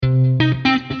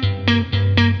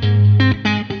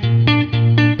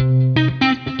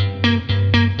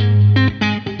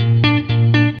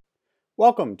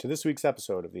Welcome to this week's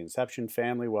episode of the Inception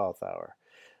Family Wealth Hour,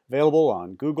 available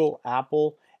on Google,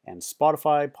 Apple, and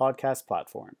Spotify podcast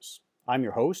platforms. I'm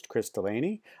your host, Chris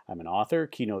Delaney. I'm an author,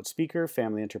 keynote speaker,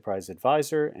 family enterprise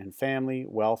advisor, and family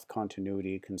wealth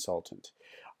continuity consultant.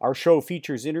 Our show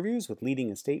features interviews with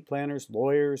leading estate planners,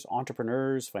 lawyers,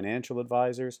 entrepreneurs, financial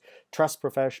advisors, trust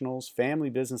professionals, family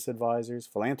business advisors,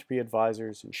 philanthropy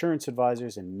advisors, insurance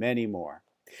advisors, and many more.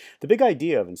 The big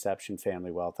idea of Inception Family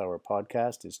Wealth Hour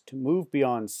podcast is to move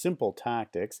beyond simple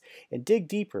tactics and dig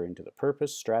deeper into the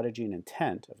purpose, strategy, and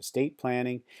intent of estate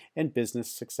planning and business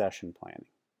succession planning.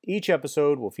 Each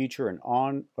episode will feature an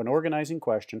organizing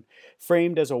question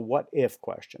framed as a what-if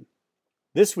question.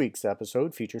 This week's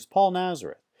episode features Paul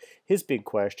Nazareth. His big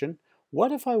question: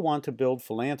 what if I want to build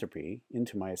philanthropy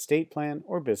into my estate plan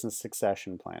or business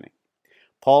succession planning?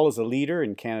 Paul is a leader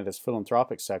in Canada's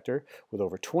philanthropic sector with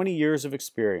over 20 years of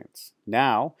experience.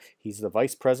 Now, he's the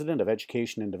Vice President of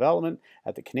Education and Development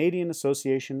at the Canadian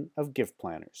Association of Gift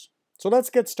Planners. So let's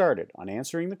get started on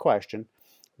answering the question,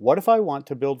 what if I want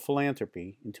to build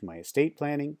philanthropy into my estate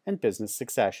planning and business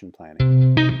succession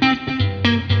planning?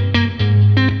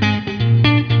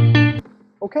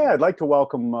 Okay, I'd like to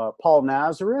welcome Paul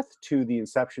Nazareth to the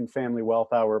Inception Family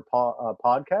Wealth Hour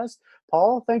podcast.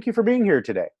 Paul, thank you for being here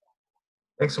today.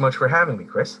 Thanks so much for having me,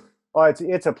 Chris. Oh,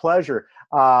 it's a pleasure.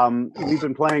 We've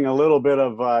been playing a little bit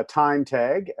of time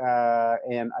tag,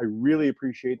 and I really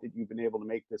appreciate that you've been able to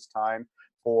make this time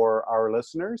for our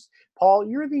listeners. Paul,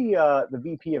 you're the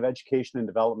VP of Education and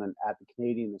Development at the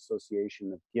Canadian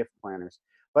Association of Gift Planners,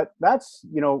 but that's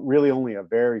really only a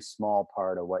very small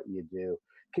part of what you do.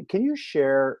 Can you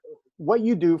share what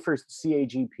you do for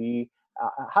CAGP,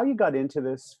 how you got into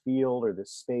this field or this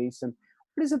space, and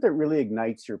what is it that really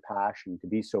ignites your passion to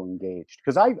be so engaged?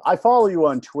 Because I follow you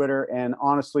on Twitter, and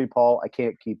honestly, Paul, I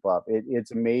can't keep up.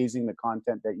 It's amazing the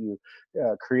content that you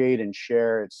create and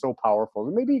share. It's so powerful.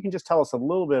 And maybe you can just tell us a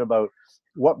little bit about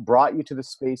what brought you to the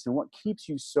space and what keeps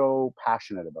you so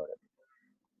passionate about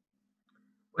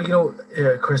Well,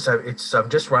 it. Chris, I'm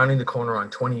just rounding the corner on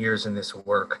 20 years in this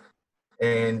work.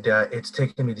 And it's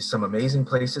taken me to some amazing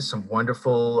places, some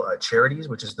wonderful charities,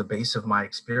 which is the base of my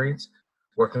experience,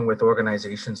 working with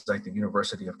organizations like the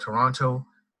University of Toronto,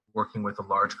 working with a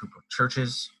large group of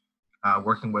churches,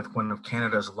 working with one of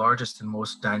Canada's largest and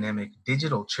most dynamic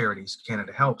digital charities,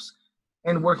 Canada Helps,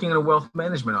 and working in a wealth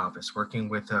management office, working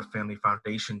with family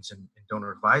foundations and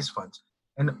donor advised funds.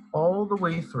 And all the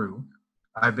way through,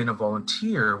 I've been a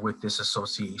volunteer with this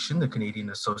association, the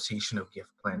Canadian Association of Gift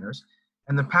Planners.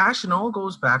 And the passion all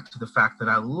goes back to the fact that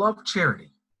I love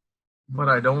charity, but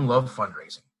I don't love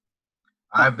fundraising.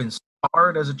 I've been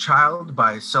scarred as a child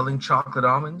by selling chocolate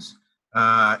almonds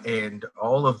and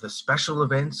all of the special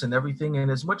events and everything.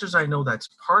 And as much as I know that's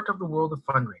part of the world of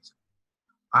fundraising,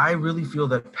 I really feel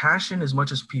that passion, as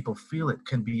much as people feel it,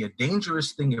 can be a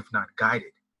dangerous thing if not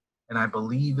guided. And I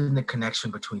believe in the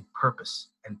connection between purpose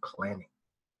and planning.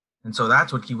 And so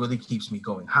that's what really keeps me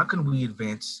going. How can we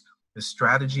advance the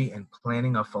strategy and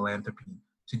planning of philanthropy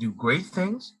to do great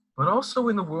things, but also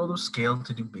in the world of scale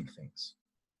to do big things?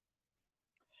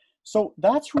 So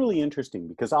that's really interesting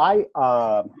because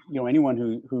anyone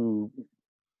who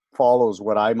follows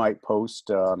what I might post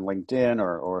on LinkedIn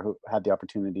or who had the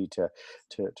opportunity to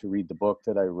read the book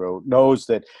that I wrote knows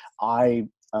that I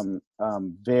am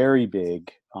very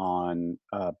big on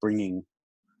bringing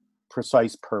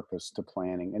precise purpose to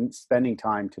planning and spending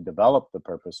time to develop the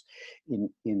purpose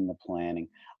in the planning.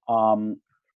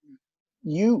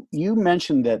 You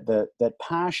mentioned that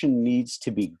passion needs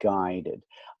to be guided.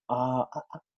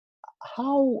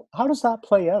 How does that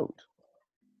play out?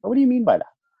 What do you mean by that?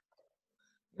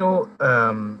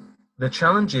 The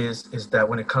challenge is that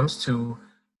when it comes to,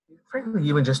 frankly,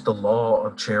 even just the law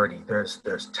of charity, there's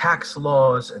tax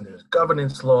laws and there's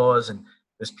governance laws and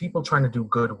there's people trying to do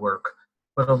good work.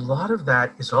 But a lot of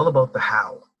that is all about the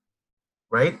how,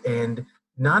 right? And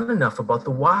not enough about the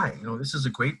why. This is a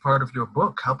great part of your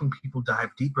book, helping people dive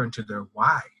deeper into their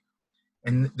why.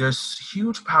 And there's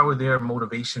huge power there,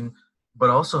 motivation, but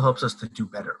also helps us to do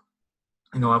better.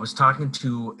 I was talking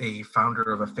to a founder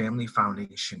of a family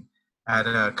foundation at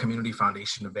a community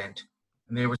foundation event,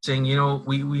 and they were saying,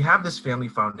 we have this family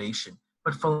foundation,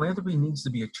 but philanthropy needs to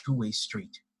be a two-way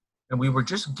street. And we were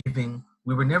just giving.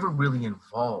 We were never really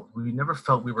involved. We never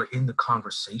felt we were in the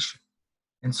conversation.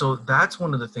 And so that's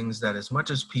one of the things that, as much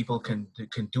as people can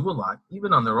do a lot,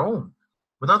 even on their own,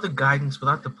 without the guidance,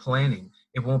 without the planning,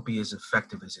 it won't be as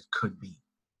effective as it could be.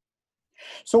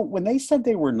 So when they said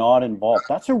they were not involved,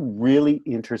 that's a really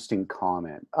interesting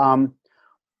comment.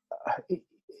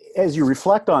 as you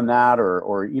reflect on that,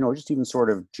 or just even sort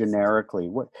of generically,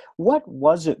 what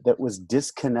was it that was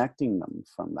disconnecting them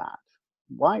from that?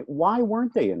 Why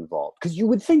weren't they involved? Because you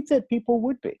would think that people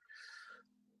would be.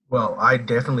 Well, I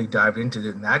definitely dived into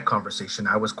it in that conversation.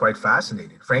 I was quite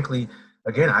fascinated. Frankly,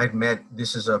 again, I'd met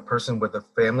this is a person with a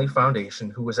family foundation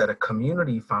who was at a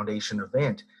community foundation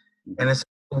event. Mm-hmm. And I said,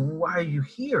 "Well, why are you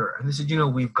here?" And they said,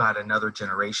 we've got another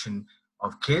generation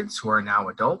of kids who are now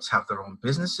adults, have their own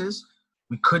businesses.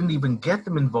 We couldn't even get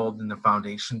them involved in the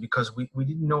foundation because we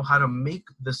didn't know how to make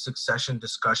the succession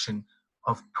discussion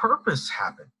of purpose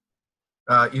happen.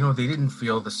 They didn't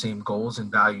feel the same goals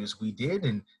and values we did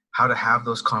and how to have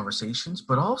those conversations,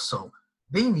 but also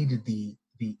they needed the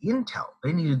intel.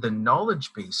 They needed the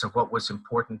knowledge base of what was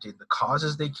important in the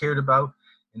causes they cared about,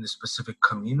 in the specific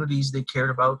communities they cared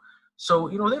about. So,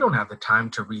 they don't have the time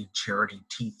to read charity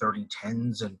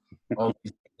T3010s and all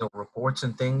these reports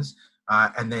and things,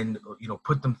 and then,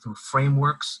 put them through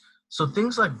frameworks. So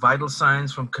things like vital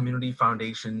signs from community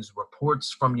foundations,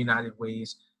 reports from United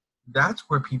Ways, that's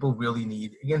where people really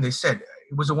need, again, they said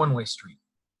it was a one-way street.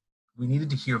 We needed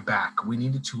to hear back. We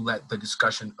needed to let the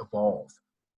discussion evolve.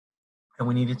 And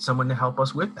we needed someone to help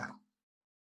us with that.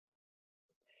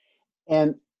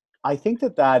 And I think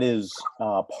that is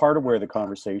part of where the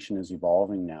conversation is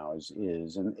evolving now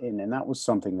and that was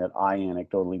something that I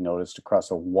anecdotally noticed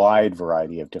across a wide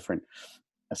variety of different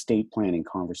estate planning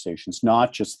conversations,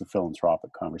 not just the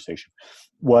philanthropic conversation,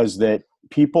 was that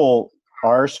people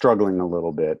are struggling a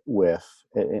little bit with,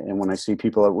 and when I see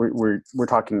people, we're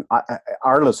talking,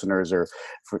 our listeners are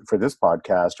for this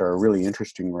podcast are a really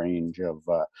interesting range of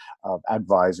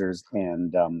advisors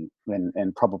and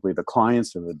probably the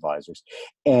clients of advisors,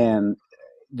 and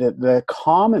the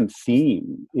common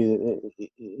theme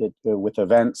with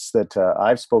events that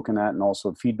I've spoken at and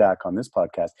also feedback on this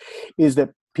podcast is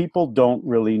that people don't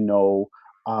really know.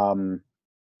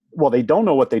 They don't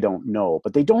know what they don't know,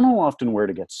 but they don't know often where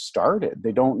to get started.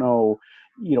 They don't know,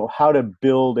 how to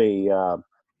build a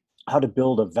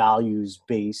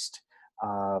values-based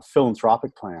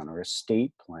philanthropic plan or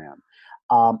estate plan.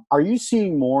 Are you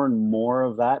seeing more and more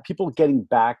of that? People getting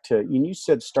back to, and you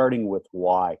said starting with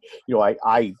why.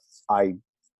 I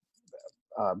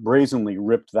brazenly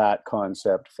ripped that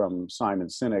concept from Simon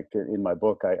Sinek in my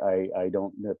book. I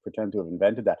don't pretend to have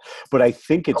invented that, but I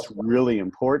think it's really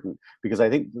important because I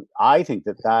think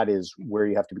that is where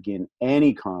you have to begin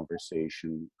any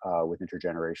conversation with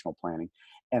intergenerational planning.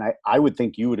 And I would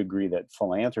think you would agree that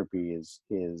philanthropy is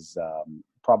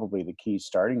probably the key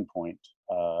starting point.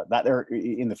 That there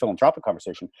in the philanthropic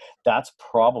conversation, that's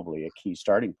probably a key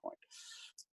starting point.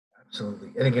 Absolutely.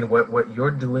 And again, what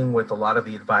you're doing with a lot of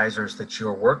the advisors that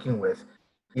you're working with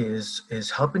is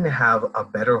helping to have a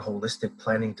better holistic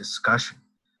planning discussion.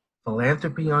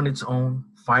 Philanthropy on its own,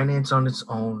 finance on its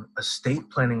own, estate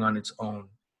planning on its own,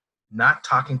 not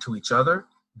talking to each other,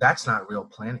 that's not real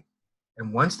planning.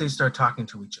 And once they start talking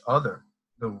to each other,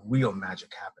 the real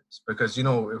magic happens. Because,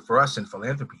 for us in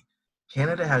philanthropy,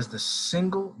 Canada has the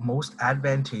single most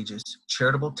advantageous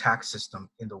charitable tax system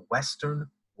in the Western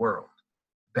world.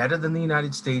 Better than the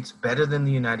United States, better than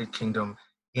the United Kingdom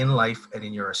in life and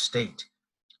in your estate.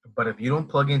 But if you don't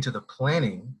plug into the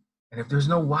planning, and if there's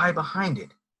no why behind it,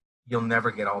 you'll never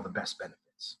get all the best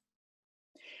benefits.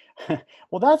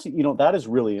 Well, that is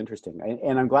really interesting.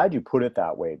 And I'm glad you put it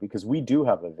that way because we do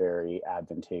have a very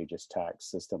advantageous tax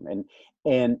system.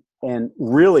 And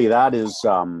really that is,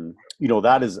 I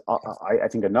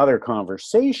think another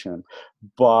conversation,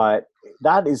 but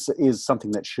that is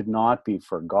something that should not be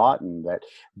forgotten,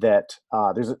 that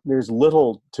there's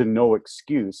little to no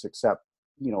excuse except,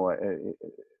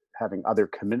 having other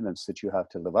commitments that you have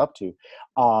to live up to,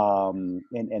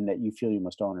 and that you feel you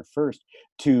must honor first,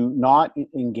 to not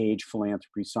engage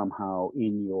philanthropy somehow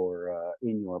in your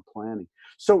planning.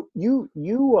 So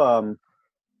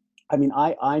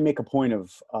I make a point of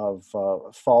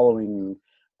following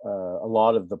a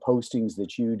lot of the postings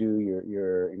that you do.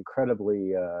 You're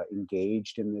incredibly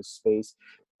engaged in this space,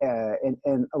 and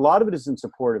a lot of it is in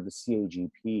support of the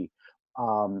CAGP.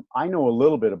 I know a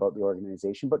little bit about the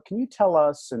organization, but can you tell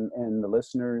us and the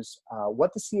listeners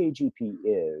what the CAGP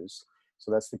is?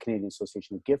 So that's the Canadian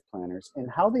Association of Gift Planners,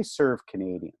 and how they serve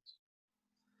Canadians.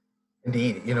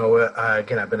 Indeed.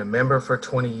 Again, I've been a member for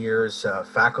 20 years,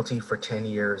 faculty for 10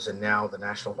 years, and now the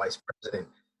national vice president.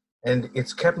 And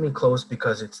it's kept me close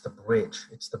because it's the bridge.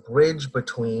 It's the bridge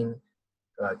between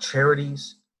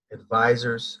charities,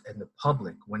 advisors, and the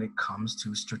public when it comes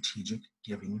to strategic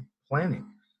giving planning.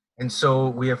 And so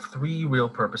we have three real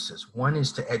purposes. One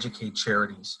is to educate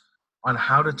charities on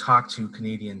how to talk to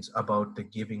Canadians about the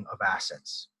giving of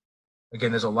assets.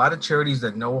 Again, there's a lot of charities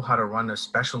that know how to run a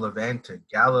special event, a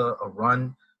gala, a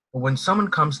run. But when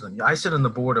someone comes to them, I sit on the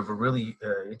board of a really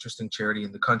interesting charity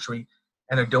in the country,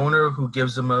 and a donor who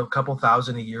gives them a couple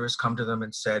thousand a year has come to them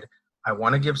and said, I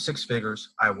want to give six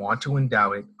figures. I want to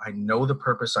endow it. I know the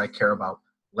purpose I care about.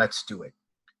 Let's do it.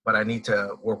 But I need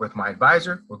to work with my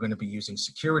advisor. We're going to be using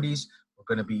securities. We're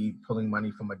going to be pulling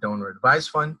money from a donor advised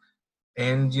fund.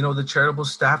 And, the charitable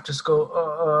staff just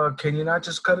go, can you not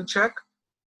just cut a check?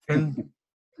 And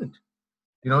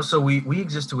so we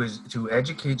exist to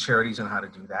educate charities on how to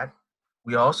do that.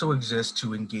 We also exist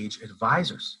to engage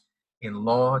advisors in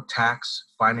law, tax,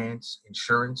 finance,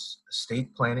 insurance,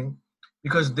 estate planning,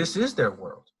 because this is their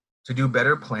world. To do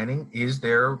better planning is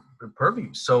their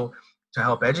purview. So to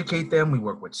help educate them, we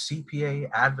work with CPA,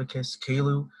 advocates,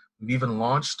 KLU. We've even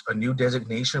launched a new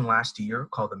designation last year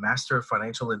called the Master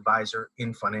Financial Advisor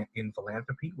in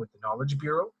Philanthropy with the Knowledge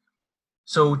Bureau.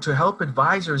 So to help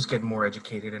advisors get more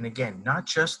educated, and again, not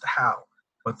just the how,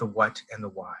 but the what and the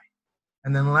why.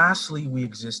 And then lastly, we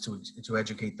exist to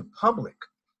educate the public.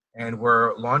 And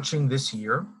we're launching this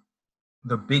year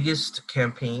the biggest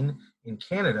campaign in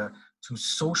Canada to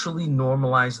socially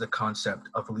normalize the concept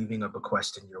of leaving a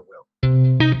bequest in your will.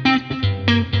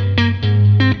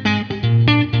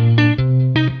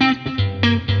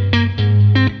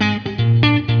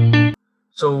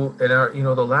 So,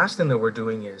 the last thing that we're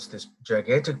doing is this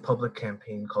gigantic public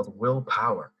campaign called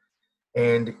Willpower.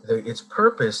 And its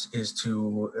purpose is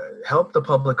to help the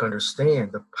public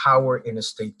understand the power in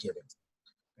estate giving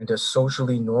and to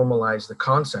socially normalize the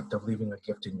concept of leaving a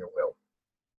gift in your will.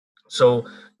 So,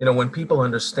 when people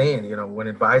understand, when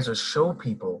advisors show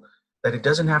people that it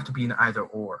doesn't have to be an either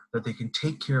or, that they can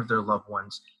take care of their loved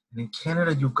ones. And in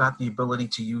Canada, you've got the ability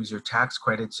to use your tax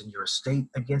credits in your estate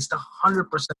against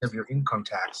 100% of your income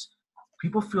tax.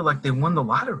 People feel like they won the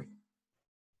lottery.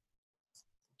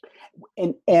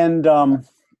 And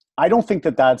I don't think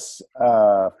that that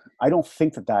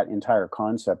entire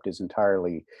concept is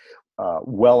entirely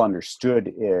well understood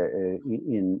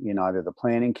in either the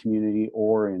planning community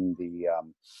or in the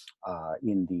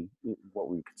what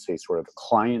we could say sort of the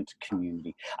client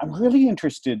community. I'm really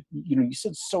interested. You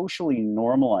said socially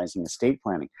normalizing estate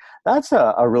planning. That's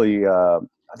a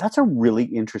really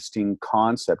interesting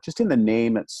concept, just in the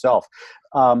name itself.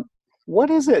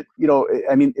 What is it?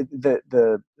 I mean,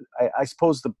 I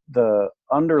suppose the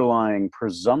underlying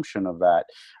presumption of that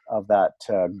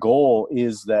goal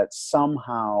is that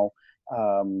somehow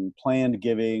planned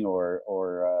giving or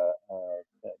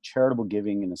charitable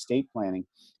giving in estate planning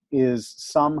is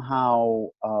somehow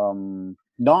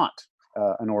not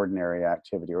an ordinary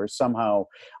activity, or somehow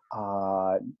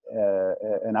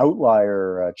an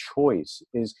outlier choice.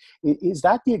 Is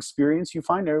that the experience you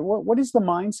find, or what is the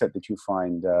mindset that you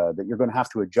find that you're going to have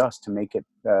to adjust to make it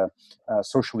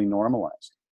socially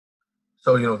normalized?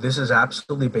 So, this is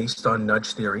absolutely based on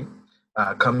nudge theory.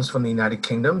 Comes from the United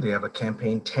Kingdom. They have a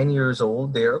campaign 10 years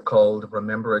old there called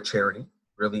Remember a Charity,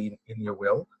 really in your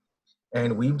will.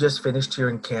 And we've just finished here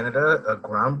in Canada a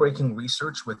groundbreaking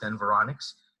research with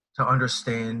Environics to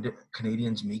understand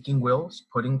Canadians making wills,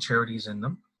 putting charities in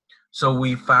them. So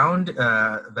we found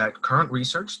that current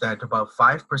research that about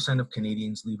 5% of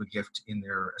Canadians leave a gift in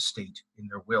their estate, in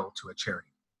their will, to a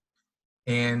charity.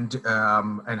 And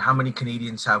how many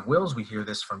Canadians have wills? We hear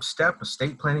this from STEP,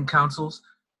 estate planning councils.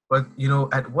 But,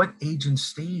 at what age and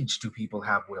stage do people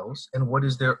have wills? And what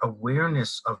is their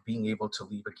awareness of being able to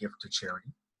leave a gift to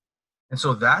charity? And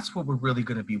so that's what we're really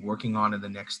going to be working on in the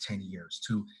next 10 years,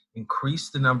 to increase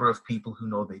the number of people who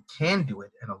know they can do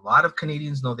it. And a lot of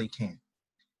Canadians know they can.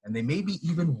 And they maybe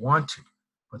even want to,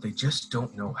 but they just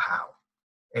don't know how.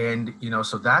 And,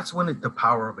 so that's when the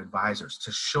power of advisors,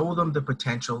 to show them the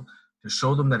potential, to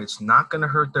show them that it's not going to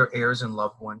hurt their heirs and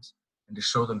loved ones, and to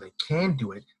show them they can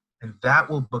do it. And that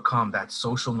will become that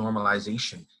social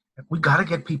normalization. We got to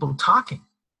get people talking.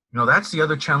 That's the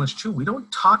other challenge too. We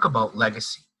don't talk about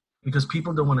legacy because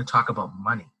people don't want to talk about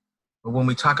money. But when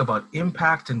we talk about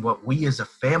impact and what we as a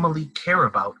family care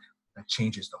about, that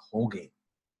changes the whole game.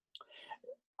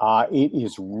 It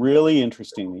is really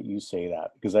interesting that you say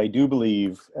that, because I do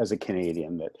believe, as a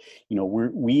Canadian, that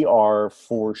we are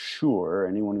for sure.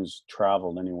 Anyone who's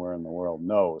traveled anywhere in the world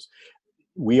knows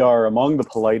we are among the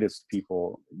politest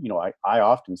people. I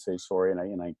often say sorry,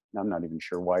 and I'm not even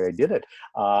sure why I did it,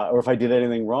 or if I did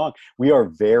anything wrong. We are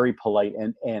very polite,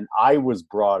 and I was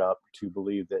brought up to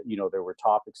believe that there were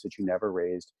topics that you never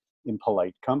raised in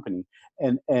polite company,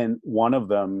 and one of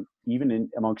them, even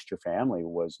amongst your family,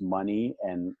 was money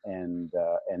and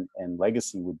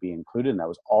legacy would be included, and that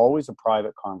was always a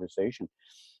private conversation.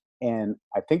 and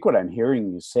I think what I'm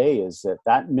hearing you say is that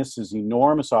that misses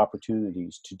enormous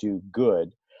opportunities to do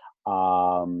good,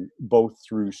 both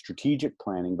through strategic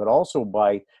planning, but also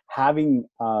by having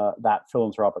that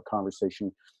philanthropic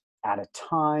conversation at a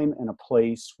time and a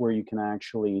place where you can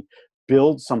actually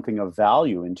build something of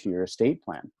value into your estate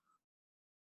plan.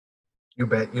 You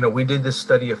bet. We did this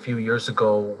study a few years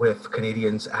ago with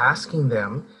Canadians, asking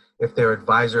them if their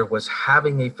advisor was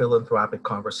having a philanthropic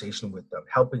conversation with them,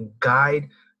 helping guide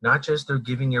not just their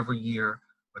giving every year,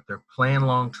 but their plan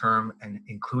long term and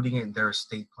including it in their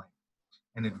estate plan.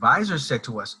 And advisors said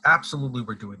to us, absolutely,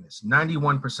 we're doing this.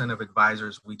 91% of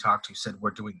advisors we talked to said,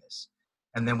 we're doing this.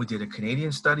 And then we did a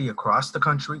Canadian study across the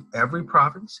country, every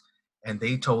province, and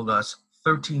they told us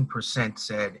 13%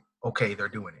 said, okay, they're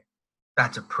doing it.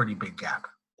 That's a pretty big gap.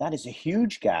 That is a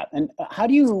huge gap. And how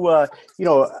do you,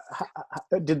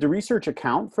 did the research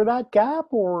account for that gap,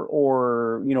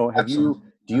 or Absolutely.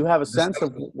 do you have a sense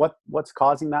of what's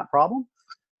causing that problem?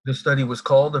 The study was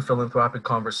called The Philanthropic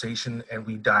Conversation, and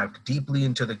we dived deeply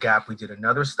into the gap. We did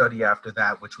another study after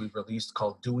that, which we released,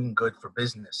 called Doing Good for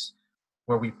Business,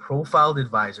 where we profiled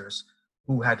advisors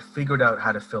who had figured out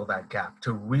how to fill that gap,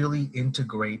 to really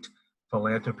integrate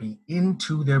philanthropy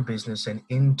into their business and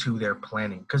into their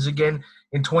planning. Because again,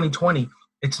 in 2020,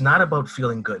 it's not about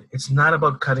feeling good. It's not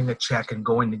about cutting a check and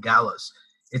going to galas.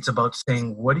 It's about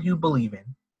saying, what do you believe in?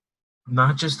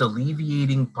 Not just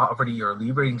alleviating poverty or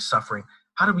alleviating suffering.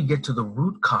 How do we get to the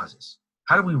root causes?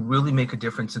 How do we really make a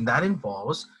difference? And that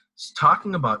involves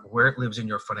talking about where it lives in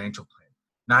your financial plan,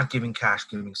 not giving cash,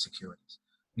 giving securities.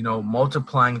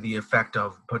 Multiplying the effect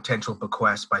of potential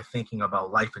bequests by thinking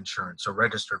about life insurance or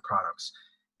registered products,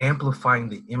 amplifying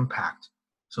the impact.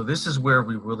 So this is where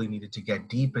we really needed to get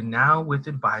deep. And now with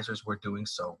advisors, we're doing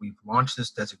so. We've launched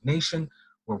this designation.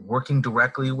 We're working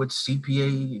directly with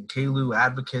CPA and KLU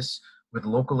advocates, with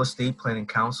local estate planning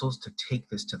councils, to take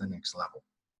this to the next level.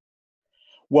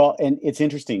 Well, and it's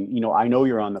interesting, I know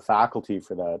you're on the faculty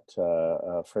for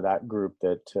that group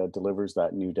that delivers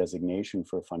that new designation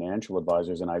for financial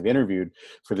advisors. And I've interviewed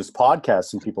for this podcast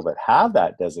some people that have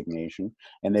that designation,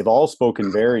 and they've all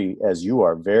spoken as you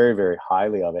are, very, very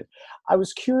highly of it. I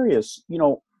was curious,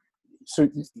 so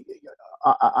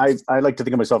I like to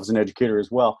think of myself as an educator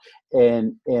as well.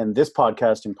 And this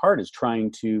podcast in part is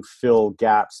trying to fill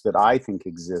gaps that I think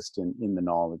exist in the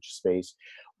knowledge space.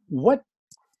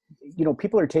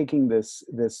 People are taking this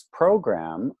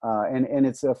program, and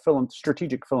it's a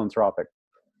strategic philanthropic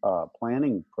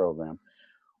planning program.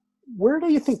 Where do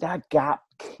you think that gap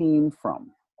came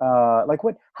from? How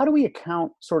do we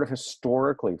account sort of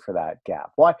historically for that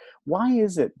gap? Why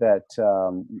is it that,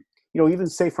 even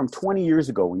say from 20 years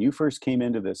ago when you first came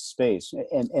into this space,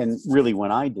 and really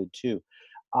when I did too,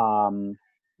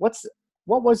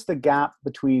 what was the gap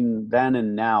between then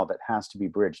and now that has to be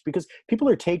bridged? Because people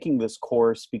are taking this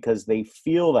course because they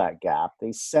feel that gap,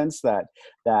 they sense that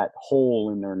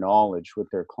hole in their knowledge with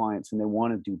their clients, and they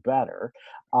want to do better.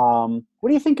 What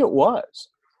do you think it was?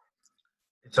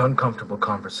 It's uncomfortable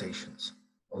conversations.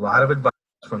 A lot of advisors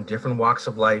from different walks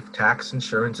of life, tax,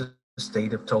 insurance,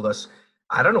 estate, have told us,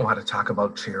 I don't know how to talk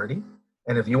about charity.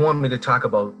 And if you want me to talk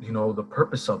about, the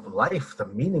purpose of life, the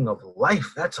meaning of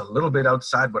life, that's a little bit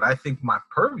outside what I think my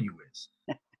purview is.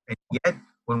 And yet,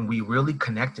 when we really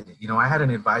connected it, I had an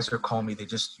advisor call me. They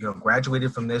just,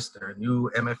 graduated from this. They're a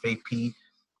new MFAP.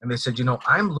 And they said,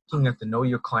 I'm looking at the Know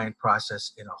Your Client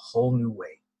process in a whole new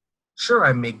way. Sure,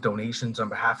 I make donations on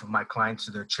behalf of my clients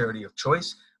to their charity of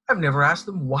choice. I've never asked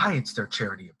them why it's their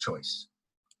charity of choice.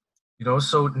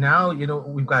 So now,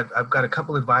 I've got a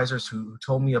couple advisors who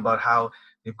told me about how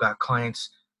they've got clients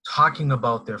talking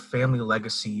about their family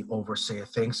legacy over, say, a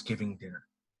Thanksgiving dinner.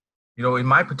 In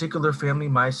my particular family,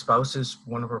 my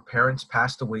one of her parents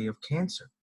passed away of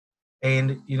cancer.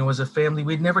 And, as a family,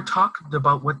 we'd never talked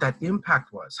about what that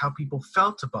impact was, how people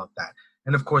felt about that.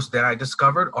 And of course, then I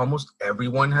discovered almost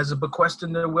everyone has a bequest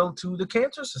in their will to the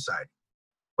Cancer Society.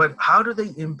 But how do they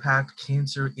impact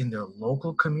cancer in their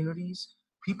local communities?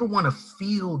 People want to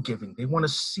feel giving. They want to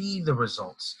see the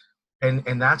results.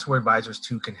 And that's where advisors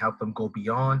too can help them go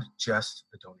beyond just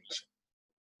the donation.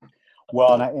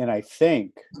 Well, and I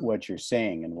think what you're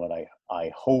saying, and what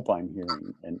I hope I'm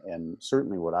hearing, and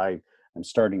certainly what I'm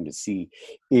starting to see,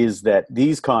 is that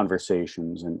these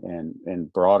conversations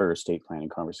and broader estate planning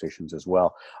conversations as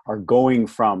well are going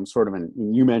from sort of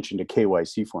you mentioned a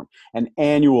KYC form, an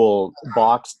annual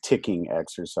box ticking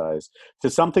exercise, to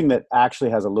something that actually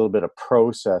has a little bit of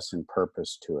process and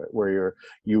purpose to it, where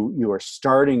you are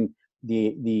starting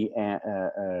the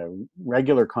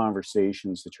regular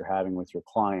conversations that you're having with your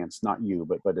clients, not you,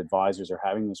 but advisors are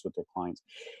having this with their clients,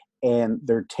 and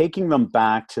they're taking them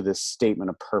back to this statement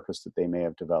of purpose that they may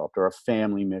have developed, or a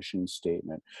family mission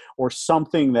statement, or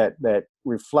something that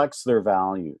reflects their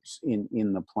values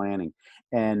in the planning,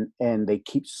 and they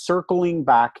keep circling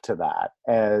back to that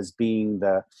as being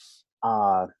the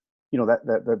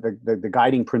the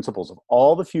guiding principles of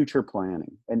all the future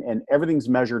planning, and everything's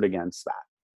measured against that.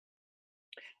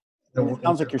 And it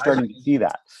sounds like you're starting to see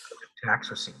that.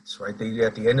 Tax receipts, right? They,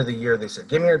 at the end of the year, they said,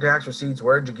 "Give me your tax receipts.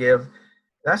 Where'd you give?"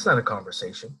 That's not a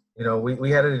conversation.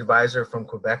 We had an advisor from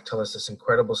Quebec tell us this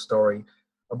incredible story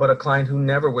about a client who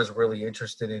never was really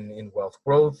interested in wealth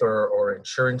growth or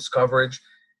insurance coverage,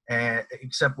 and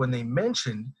except when they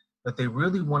mentioned that they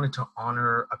really wanted to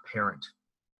honor a parent.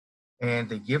 And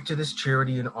they give to this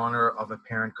charity in honor of a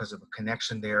parent because of a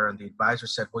connection there. And the advisor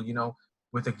said, "Well,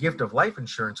 with a gift of life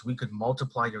insurance, we could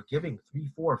multiply your giving 3,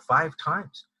 4, 5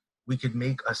 times. We could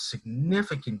make a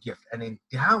significant gift, an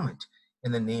endowment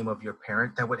in the name of your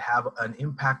parent that would have an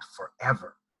impact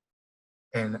forever."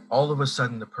 And all of a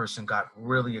sudden, the person got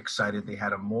really excited. They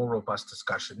had a more robust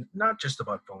discussion, not just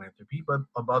about philanthropy, but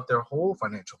about their whole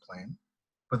financial plan.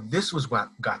 But this was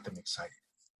what got them excited.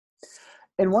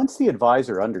 And once the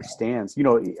advisor understands,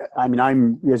 I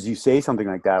mean, as you say something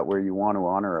like that, where you want to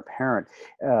honor a parent,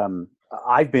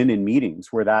 I've been in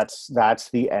meetings where that's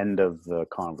the end of the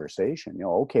conversation.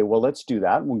 Okay, well, let's do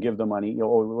that. We'll give the money.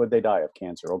 Would they die of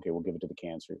cancer? Okay, we'll give it to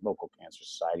the local cancer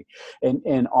society,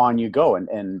 and on you go.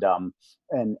 And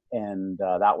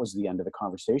that was the end of the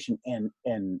conversation. And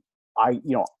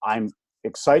I'm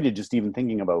excited just even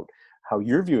thinking about how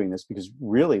you're viewing this, because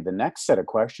really the next set of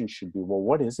questions should be, well,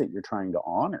 what is it you're trying to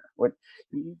honor?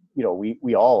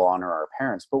 We all honor our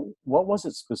parents, but what was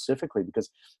it specifically? Because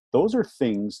those are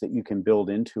things that you can build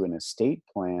into an estate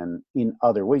plan in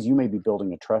other ways. You may be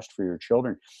building a trust for your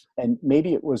children, and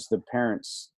maybe it was the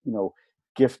parents,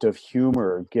 gift of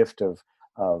humor, gift of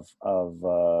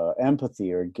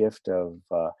empathy, or gift of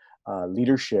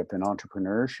leadership and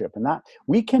entrepreneurship, and that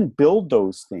we can build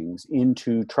those things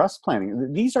into trust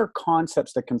planning. These are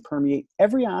concepts that can permeate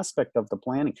every aspect of the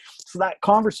planning. So that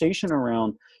conversation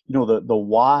around, the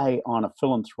why on a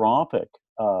philanthropic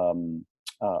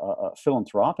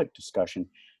discussion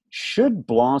should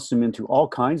blossom into all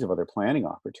kinds of other planning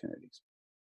opportunities.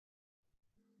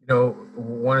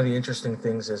 One of the interesting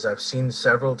things is I've seen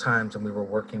several times when we were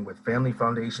working with family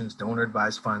foundations, donor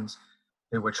advised funds,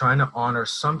 they were trying to honor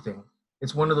something.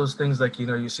 It's one of those things like,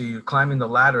 you see you're climbing the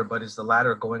ladder, but is the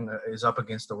ladder is up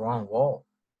against the wrong wall?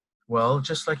 Well,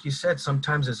 just like you said,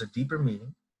 sometimes there's a deeper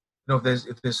meaning.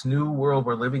 If this new world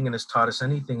we're living in has taught us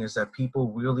anything, is that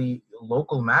people really,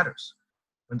 local matters.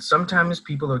 And sometimes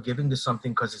people are giving to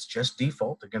something because it's just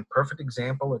default. Again, perfect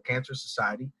example, a cancer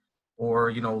society,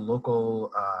 or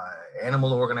local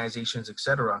animal organizations,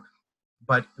 etc.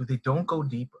 But they don't go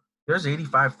deeper. There's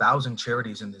 85,000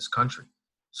 charities in this country.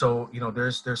 So,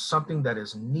 there's something that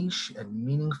is niche and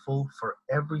meaningful for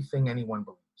everything anyone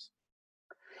believes.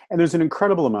 And there's an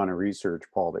incredible amount of research,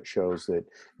 Paul, that shows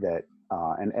that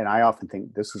and I often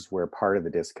think this is where part of the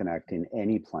disconnect in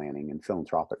any planning, and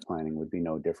philanthropic planning would be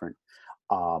no different.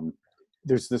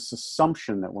 There's this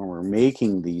assumption that when we're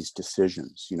making these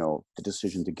decisions, the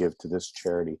decision to give to this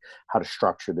charity, how to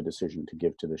structure the decision to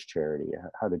give to this charity,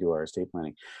 how to do our estate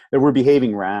planning, that we're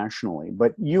behaving rationally.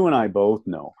 But you and I both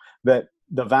know that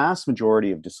the vast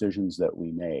majority of decisions that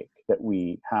we make, that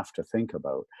we have to think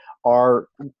about, are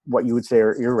what you would say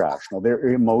are irrational. They're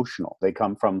emotional. They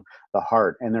come from the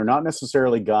heart, and they're not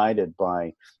necessarily guided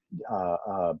by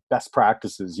best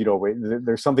practices.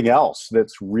 There's something else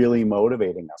that's really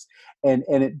motivating us, and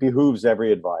it behooves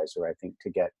every advisor, I think, to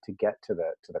get to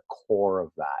the core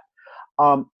of that.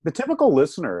 The typical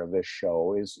listener of this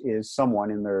show is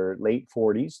someone in their late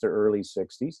 40s to early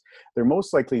 60s. They're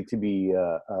most likely to be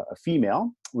a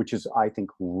female, which is, I think,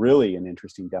 really an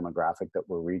interesting demographic that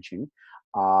we're reaching,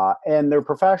 and they're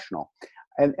professional.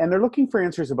 And they're looking for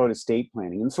answers about estate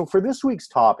planning. And so for this week's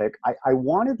topic, I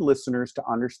wanted listeners to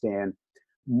understand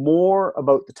more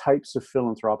about the types of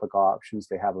philanthropic options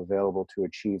they have available to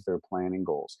achieve their planning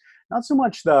goals. Not so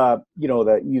much that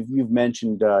you've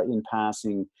mentioned in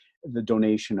passing the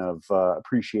donation of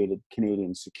appreciated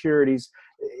Canadian securities.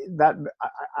 That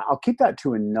I'll keep that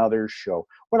to another show.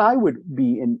 What I would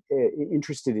be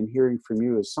interested in hearing from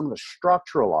you is some of the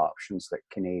structural options that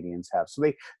Canadians have. So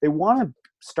they want to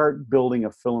start building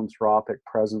a philanthropic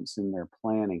presence in their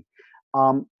planning.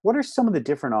 What are some of the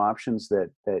different options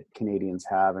that Canadians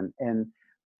have, and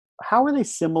how are they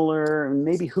similar, and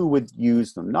maybe who would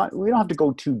use them? Not, we don't have to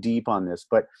go too deep on this,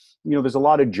 but there's a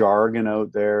lot of jargon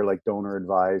out there, like donor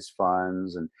advised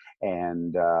funds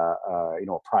and a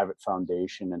private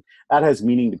foundation, and that has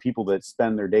meaning to people that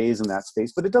spend their days in that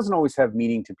space, but it doesn't always have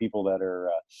meaning to people that are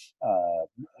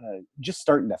just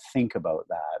starting to think about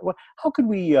that. How could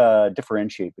we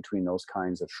differentiate between those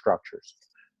kinds of structures?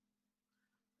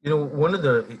 One of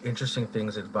the interesting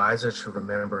things advisors should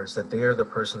remember is that they are the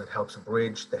person that helps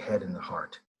bridge the head and the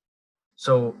heart.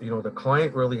 So, the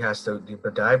client really has to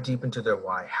dive deep into their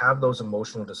why, have those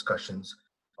emotional discussions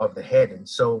of the head. And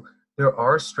so there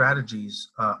are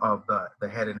strategies of the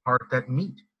head and heart that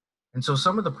meet. And so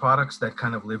some of the products that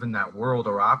kind of live in that world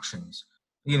are options.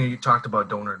 You talked about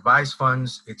donor advised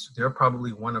funds. They're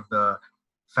probably one of the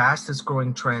fastest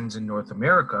growing trends in North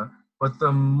America, but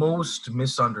the most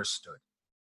misunderstood.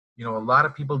 A lot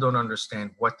of people don't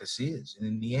understand what this is. And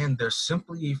in the end, they're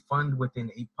simply a fund within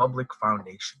a public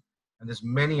foundation. And there's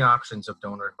many options of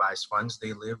donor advised funds.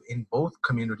 They live in both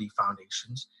community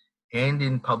foundations and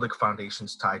in public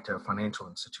foundations tied to financial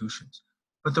institutions.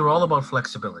 But they're all about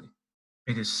flexibility.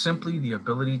 It is simply the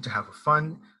ability to have a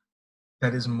fund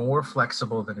that is more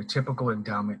flexible than a typical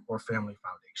endowment or family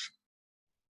foundation.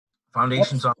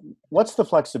 Foundations What's the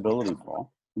flexibility,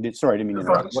 Paul? Sorry, I didn't mean to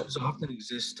interrupt. Foundations often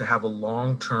exist to have a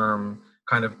long-term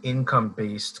kind of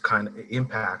income-based kind of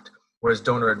impact, whereas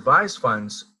donor advised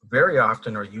funds very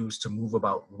often are used to move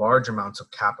about large amounts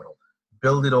of capital,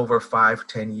 build it over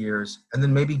 5-10 years, and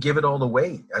then maybe give it all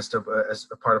away as a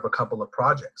part of a couple of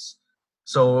projects.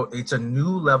 So it's a new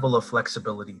level of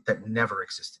flexibility that never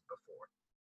existed before.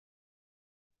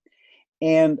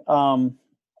 And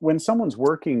when someone's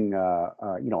working,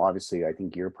 obviously, I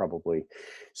think you're probably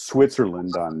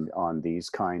Switzerland on these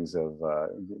kinds of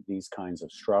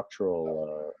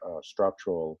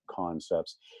structural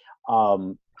concepts.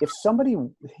 If somebody,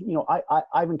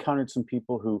 I've encountered some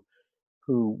people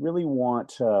who really want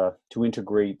to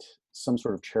integrate some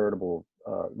sort of charitable,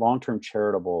 long-term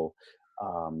charitable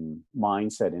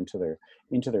mindset into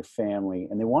their family,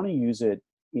 and they want to use it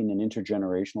in an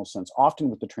intergenerational sense, often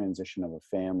with the transition of a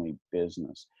family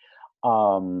business.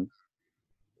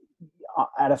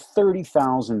 At a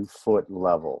 30,000 foot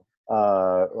level,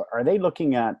 are they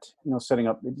looking at, setting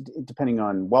up, depending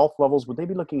on wealth levels, would they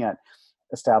be looking at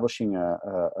establishing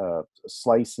a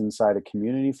slice inside a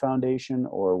community foundation,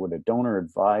 or would a donor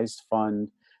advised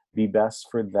fund be best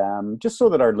for them? Just so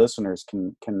that our listeners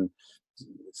can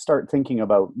start thinking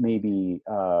about maybe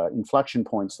inflection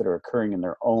points that are occurring in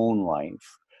their own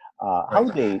life. How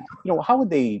would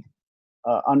they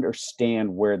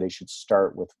understand where they should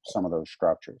start with some of those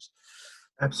structures?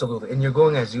 Absolutely. And you're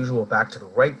going, as usual, back to the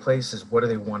right places. What do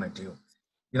they want to do?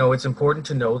 It's important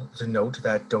to note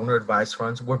that donor advised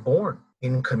funds were born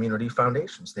in community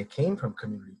foundations. They came from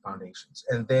community foundations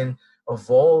and then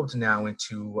evolved now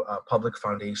into public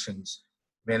foundations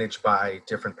managed by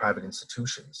different private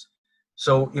institutions.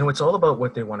 So, it's all about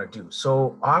what they want to do.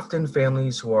 So often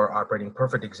families who are operating,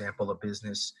 perfect example, a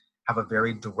business, have a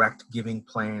very direct giving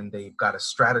plan. They've got a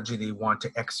strategy they want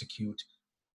to execute.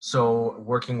 So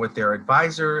working with their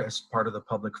advisor as part of the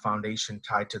public foundation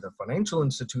tied to the financial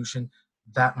institution,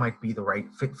 that might be the right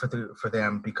fit for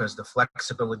them, because the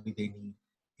flexibility they need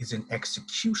is in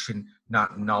execution,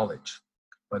 not knowledge.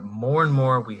 But more and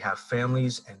more, we have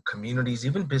families and communities,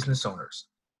 even business owners,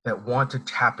 that want to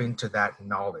tap into that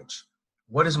knowledge.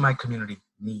 What does my community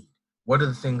need? What are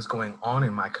the things going on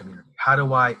in my community? How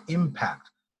do I impact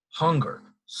hunger,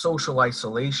 social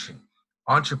isolation,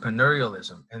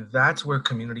 entrepreneurialism? And that's where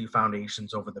community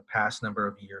foundations over the past number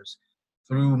of years,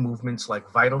 through movements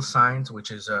like Vital Signs,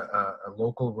 which is a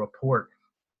local report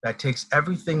that takes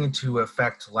everything into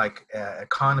effect, like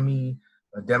economy,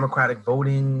 democratic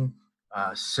voting,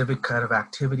 civic kind of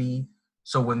activity.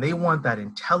 So when they want that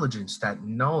intelligence, that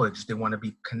knowledge, they want to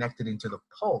be connected into the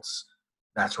pulse.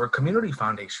 That's where community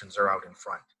foundations are out in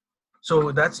front.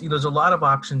 So there's a lot of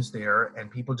options there, and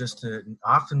people just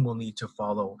often will need to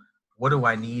follow, what do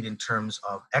I need in terms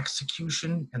of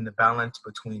execution and the balance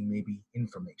between maybe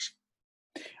information.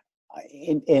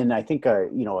 And I think I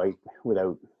don't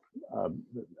want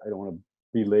to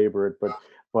belabor it,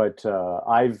 but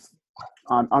I've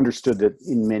understood that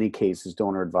in many cases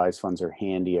donor advised funds are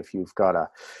handy if you've got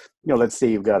let's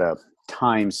say you've got a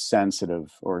time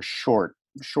sensitive or short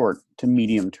to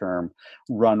medium term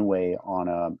runway on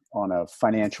a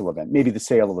financial event, maybe the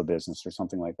sale of a business or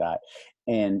something like that,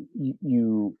 and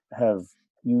you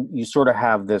sort of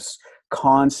have this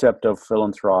concept of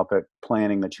philanthropic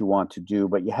planning that you want to do,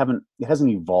 but it hasn't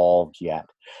evolved yet,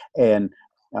 and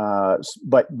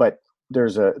but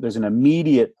there's an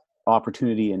immediate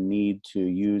opportunity and need to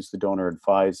use the donor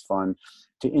advised fund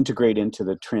to integrate into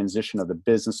the transition of the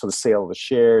business, so the sale of the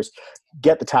shares,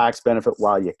 get the tax benefit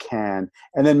while you can,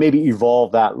 and then maybe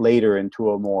evolve that later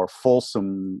into a more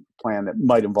fulsome plan that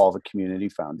might involve a community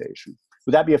foundation.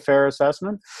 Would that be a fair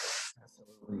assessment?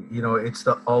 Absolutely. You know, it's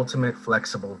the ultimate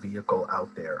flexible vehicle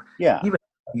out there. Yeah. Even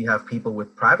we have people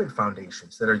with private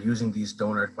foundations that are using these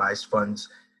donor advised funds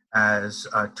as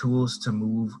tools to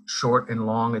move short and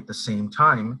long at the same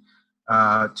time,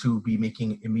 to be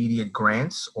making immediate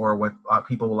grants, or what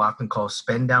people will often call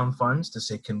spend down funds, to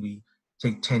say, can we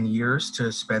take 10 years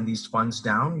to spend these funds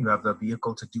down? You have the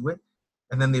vehicle to do it.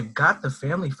 And then they've got the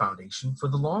family foundation for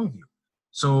the long view.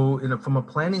 So, from a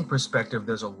planning perspective,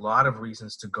 there's a lot of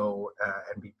reasons to go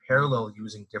and be parallel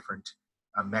using different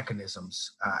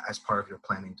mechanisms as part of your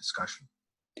planning discussion.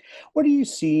 What are you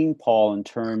seeing, Paul, in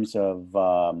terms of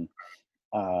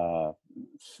uh,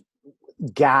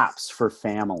 gaps for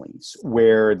families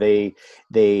where they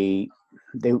they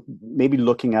maybe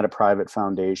looking at a private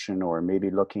foundation, or maybe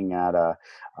looking at a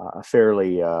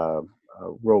fairly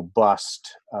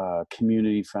robust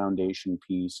community foundation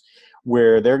piece,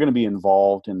 where they're going to be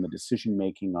involved in the decision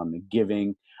making on the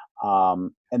giving,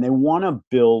 and they want to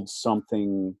build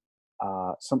something,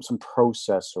 some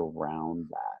process around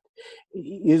that.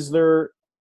 Is there?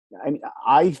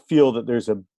 I feel that there's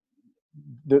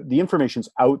the information's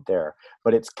out there,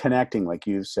 but it's connecting, like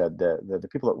you said, the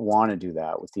people that want to do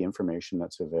that with the information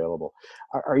that's available.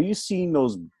 Are you seeing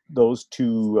those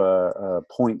two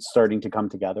points starting to come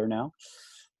together now?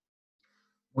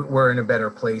 We're in a better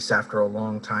place after a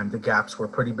long time. The gaps were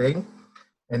pretty big,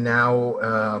 and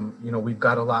now we've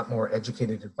got a lot more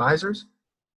educated advisors.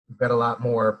 We've got a lot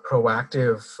more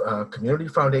proactive community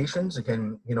foundations.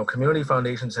 Again, community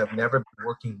foundations have never been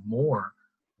working more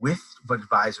with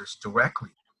advisors directly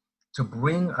to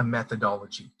bring a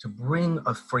methodology, to bring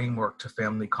a framework to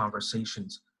family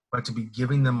conversations, but to be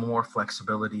giving them more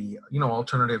flexibility,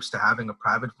 alternatives to having a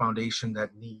private foundation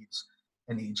that needs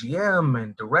an AGM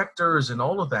and directors and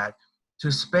all of that,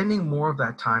 to spending more of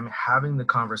that time having the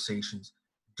conversations,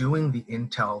 doing the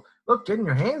intel. Look, getting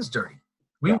your hands dirty.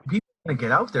 People want to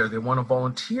get out there. They want to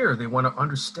volunteer. They want to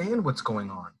understand what's going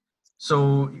on.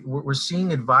 So we're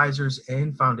seeing advisors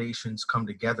and foundations come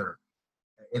together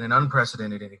in an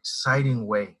unprecedented and exciting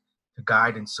way to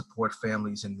guide and support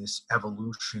families in this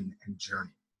evolution and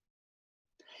journey.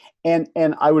 And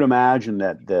I would imagine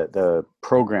that the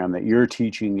program that you're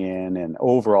teaching in, and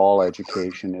overall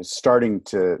education, is starting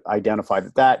to identify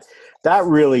that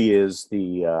really is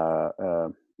the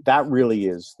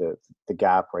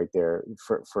gap right there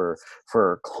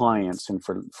for clients and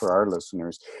for our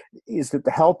listeners, is that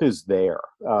the help is there.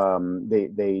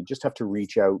 They just have to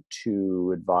reach out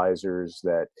to advisors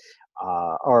that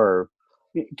are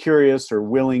curious or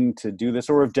willing to do this,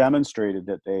 or have demonstrated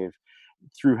that they've,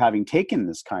 through having taken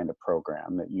this kind of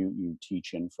program that you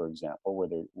teach in, for example,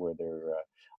 where they're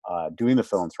doing the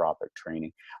philanthropic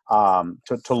training,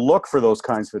 to look for those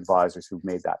kinds of advisors who've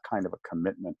made that kind of a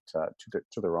commitment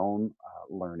to their own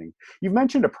learning. You've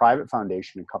mentioned a private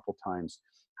foundation a couple times.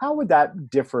 How would that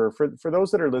differ for those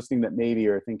that are listening that maybe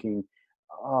are thinking,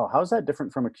 oh, how's that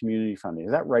different from a community foundation?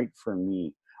 Is that right for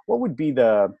me? What would be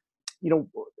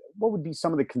what would be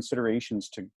some of the considerations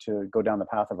to go down the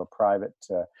path of a private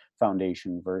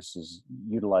foundation versus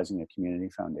utilizing a community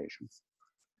foundation?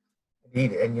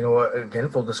 Indeed. And again,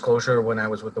 full disclosure, when I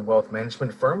was with the wealth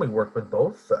management firm, we worked with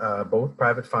both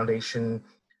private foundation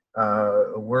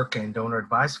work and donor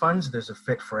advised funds. There's a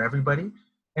fit for everybody.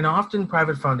 And often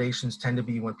private foundations tend to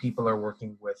be when people are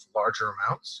working with larger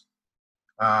amounts,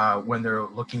 when they're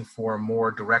looking for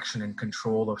more direction and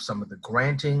control of some of the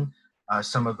granting,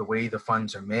 some of the way the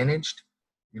funds are managed.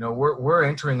 We're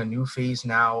entering a new phase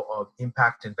now of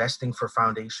impact investing for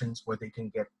foundations, where they can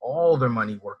get all their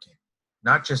money working,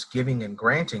 not just giving and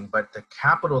granting, but the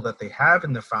capital that they have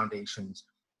in the foundations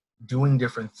doing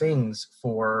different things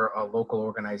for local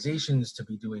organizations to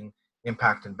be doing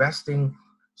impact investing.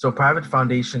 So private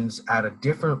foundations at a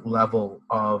different level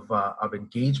of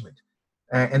engagement.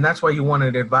 And that's why you want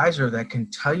an advisor that can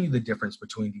tell you the difference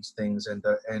between these things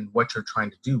and what you're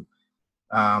trying to do.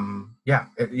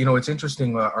 It's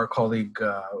interesting. Our colleague,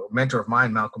 mentor of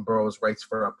mine, Malcolm Burrows, writes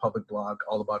for a public blog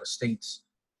all about estates.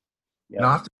 Yeah. And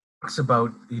often talks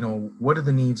about, what are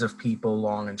the needs of people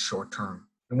long and short term.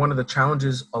 And one of the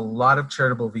challenges, a lot of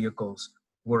charitable vehicles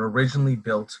were originally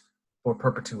built for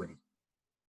perpetuity.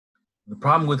 The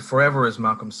problem with forever, as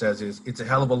Malcolm says, is it's a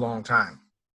hell of a long time.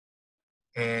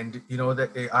 And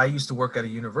that I used to work at a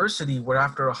university where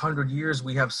after 100 years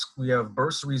we have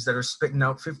bursaries that are spitting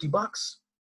out $50.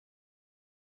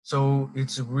 So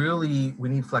it's really, we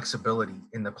need flexibility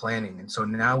in the planning. And so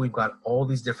now we've got all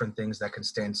these different things that can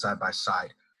stand side by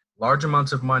side. Large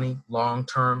amounts of money, long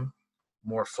term,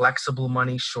 more flexible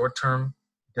money, short term.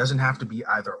 Doesn't have to be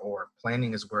either or.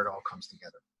 Planning is where it all comes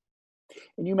together.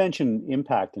 And you mentioned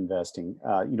impact investing.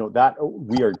 That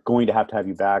we are going to have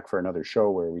you back for another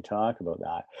show where we talk about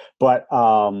that. But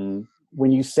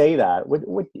when you say that,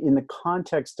 what in the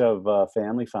context of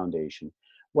Family Foundation,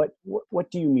 what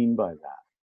do you mean by that?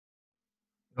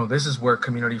 This is where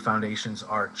community foundations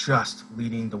are just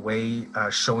leading the way,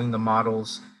 showing the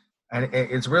models. And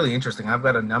it's really interesting. I've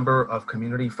got a number of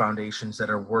community foundations that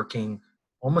are working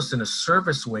almost in a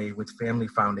service way with family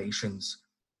foundations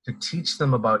to teach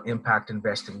them about impact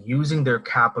investing, using their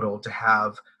capital to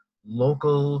have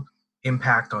local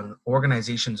impact on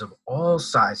organizations of all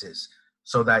sizes,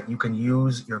 so that you can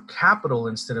use your capital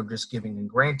instead of just giving and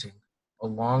granting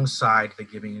alongside the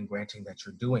giving and granting that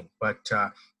you're doing. But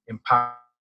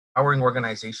empowering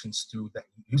organizations through that,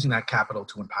 using that capital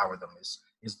to empower them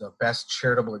is the best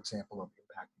charitable example of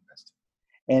impact investing.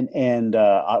 And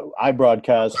I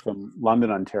broadcast from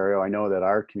London, Ontario. I know that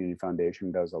our community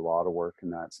foundation does a lot of work in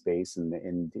that space,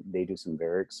 and they do some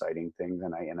very exciting things.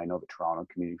 And I know the Toronto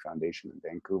Community Foundation and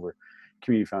Vancouver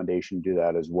Community Foundation do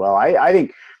that as well. I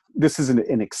think this is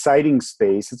an exciting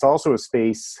space. It's also a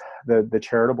space, the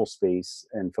charitable space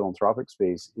and philanthropic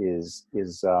space is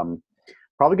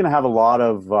probably going to have a lot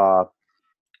of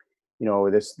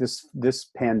this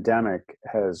pandemic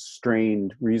has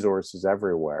strained resources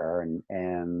everywhere,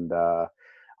 and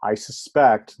I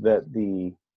suspect that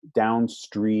the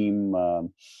downstream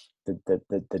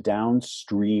the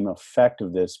downstream effect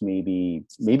of this, maybe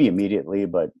immediately,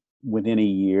 but within a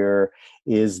year,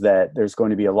 is that there's going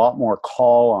to be a lot more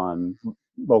call on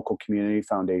local community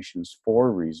foundations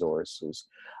for resources.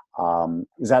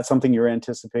 Is that something you're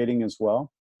anticipating as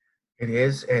well? It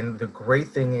is, and the great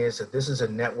thing is that this is a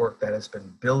network that has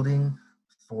been building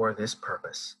for this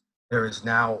purpose. There is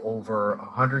now over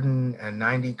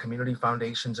 190 community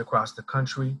foundations across the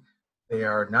country. They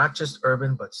are not just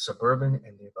urban, but suburban,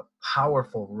 and they have a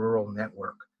powerful rural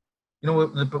network.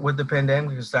 What the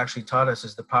pandemic has actually taught us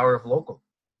is the power of local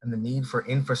and the need for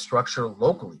infrastructure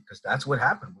locally, because that's what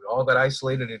happened. We all got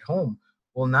isolated at home.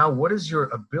 Well, now what is your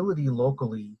ability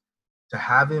locally to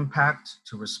have impact,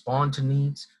 to respond to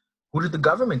needs? Who did the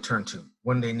government turn to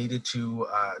when they needed to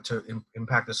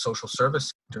impact the social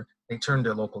service sector? They turned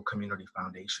to local community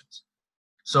foundations.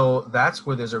 So that's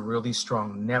where there's a really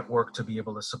strong network to be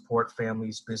able to support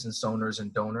families, business owners,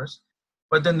 and donors.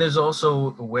 But then there's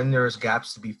also, when there's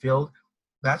gaps to be filled,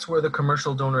 that's where the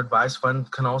Commercial Donor Advised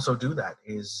Fund can also do that,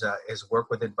 is work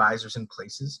with advisors in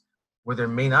places where there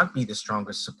may not be the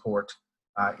strongest support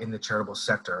in the charitable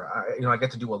sector. I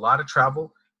get to do a lot of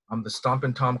travel. I'm the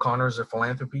Stompin' Tom Connors of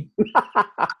philanthropy.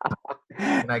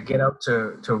 And I get out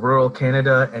to rural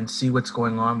Canada and see what's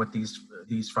going on with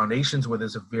these foundations where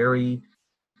there's a very,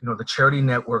 the charity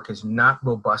network is not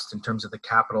robust in terms of the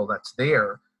capital that's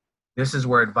there. This is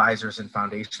where advisors and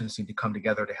foundations need to come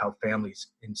together to help families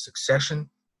in succession,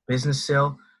 business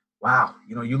sale. Wow,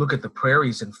 you look at the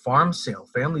prairies and farm sale,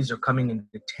 families are coming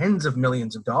into tens of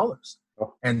millions of dollars,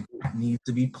 and that needs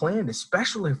to be planned,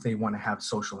 especially if they want to have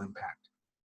social impact.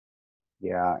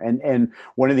 Yeah, and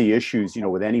one of the issues,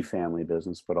 with any family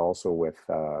business, but also with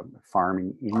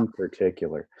farming in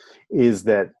particular, is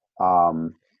that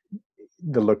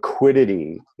the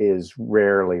liquidity is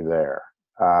rarely there.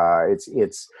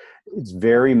 It's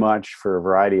very much, for a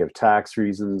variety of tax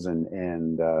reasons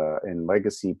and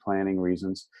legacy planning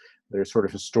reasons that are sort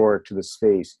of historic to the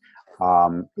space.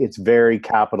 It's very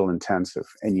capital intensive,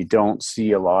 and you don't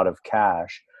see a lot of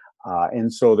cash.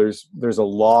 And so there's a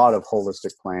lot of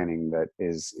holistic planning that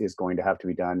is going to have to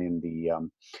be done in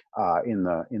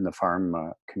the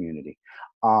farm community.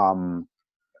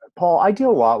 Paul, I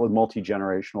deal a lot with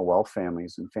multi-generational wealth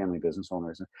families and family business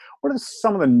owners. What are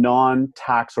some of the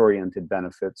non-tax oriented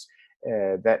benefits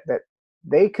that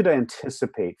they could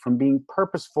anticipate from being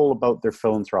purposeful about their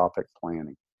philanthropic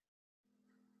planning?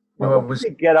 What can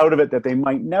they get out of it that they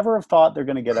might never have thought they're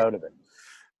going to get out of it?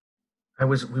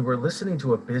 We were listening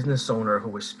to a business owner who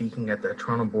was speaking at the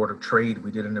Toronto Board of Trade. We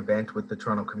did an event with the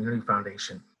Toronto Community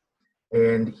Foundation,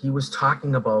 and he was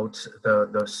talking about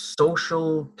the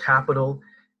social capital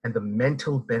and the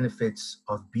mental benefits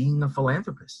of being a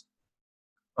philanthropist,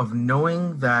 of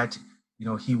knowing that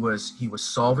he was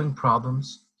solving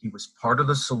problems, he was part of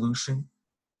the solution,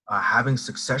 having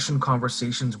succession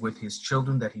conversations with his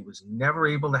children that he was never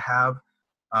able to have.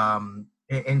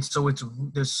 And so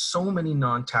there's so many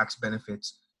non-tax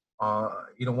benefits.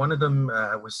 One of them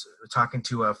was talking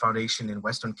to a foundation in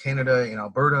Western Canada, in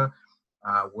Alberta,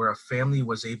 where a family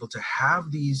was able to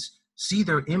have these, see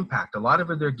their impact. A lot of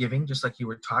it they're giving, just like you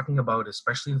were talking about,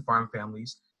 especially in farm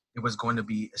families. It was going to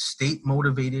be estate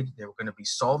motivated. They were going to be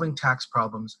solving tax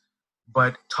problems.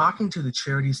 But talking to the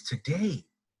charities today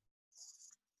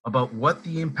about what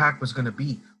the impact was going to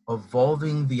be,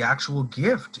 evolving the actual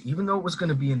gift, even though it was going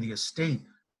to be in the estate,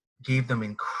 gave them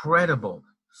incredible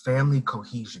family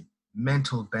cohesion,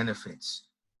 mental benefits.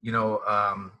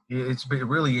 It's been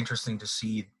really interesting to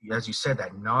see, as you said,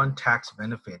 that non-tax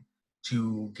benefit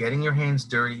to getting your hands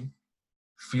dirty,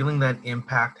 feeling that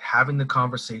impact, having the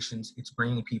conversations. It's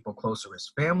bringing people closer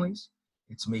as families.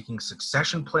 It's making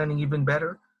succession planning even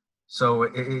better. So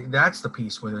that's the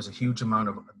piece where there's a huge amount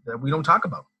of that we don't talk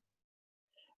about.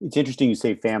 It's interesting you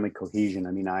say family cohesion.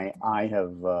 I mean, I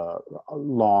have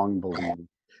long believed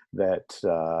that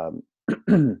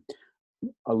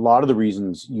a lot of the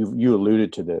reasons you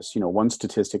alluded to this, one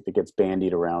statistic that gets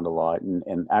bandied around a lot,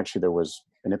 and actually there was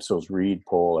an Ipsos Reid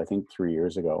poll, I think 3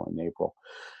 years ago in April.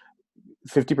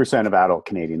 50% of adult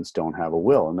Canadians don't have a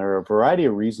will, and there are a variety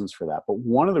of reasons for that. But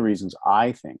one of the reasons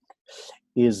I think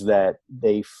is that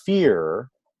they fear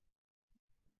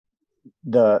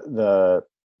the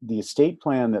estate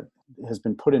plan that has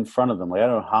been put in front of them. Like, I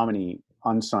don't know how many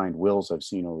unsigned wills I've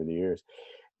seen over the years.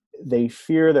 They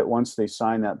fear that once they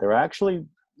sign that, they're actually,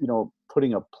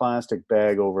 putting a plastic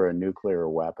bag over a nuclear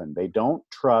weapon. They don't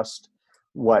trust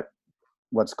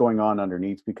what's going on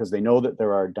underneath, because they know that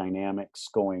there are dynamics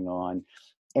going on.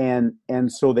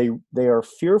 And so they are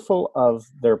fearful of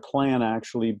their plan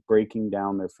actually breaking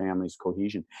down their family's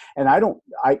cohesion. And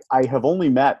I have only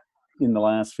met in the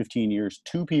last 15 years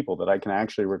 2 people that I can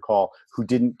actually recall who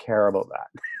didn't care about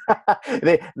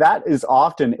that. That is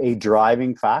often a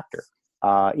driving factor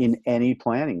in any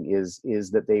planning,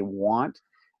 is that they want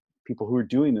people who are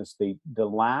doing this. The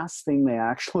last thing they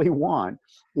actually want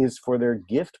is for their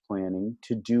gift planning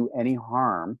to do any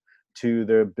harm to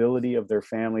the ability of their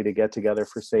family to get together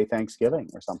for, say, Thanksgiving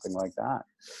or something like that.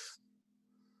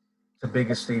 The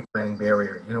biggest estate planning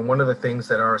barrier. One of the things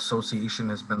that our association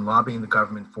has been lobbying the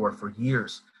government for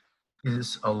years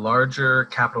is a larger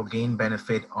capital gain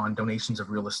benefit on donations of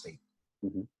real estate.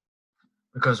 Mm-hmm.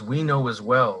 Because we know as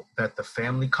well that the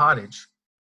family cottage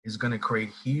is going to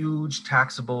create huge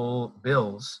taxable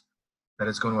bills that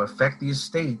is going to affect the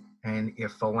estate. And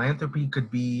if philanthropy could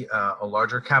be a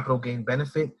larger capital gain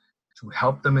benefit to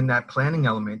help them in that planning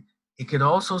element, it could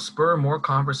also spur more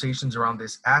conversations around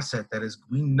this asset that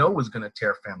we know is going to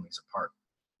tear families apart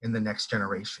in the next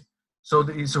generation. So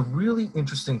it's a really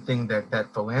interesting thing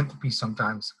that philanthropy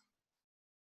sometimes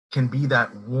can be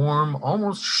that warm,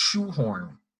 almost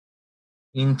shoehorn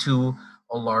into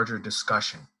a larger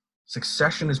discussion.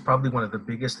 Succession is probably one of the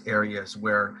biggest areas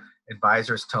where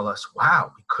advisors tell us,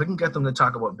 wow, we couldn't get them to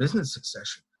talk about business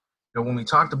succession. When we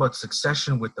talked about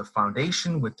succession with the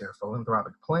foundation, with their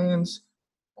philanthropic plans,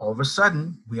 all of a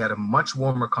sudden, we had a much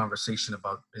warmer conversation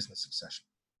about business succession.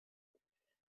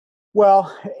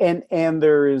 Well, and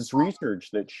there is research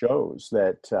that shows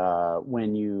that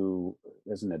when you,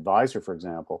 as an advisor, for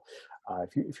example,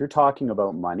 if you're talking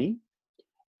about money,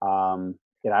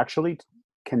 it actually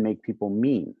can make people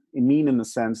mean in the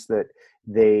sense that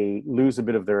they lose a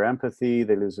bit of their empathy,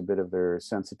 they lose a bit of their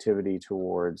sensitivity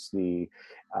towards the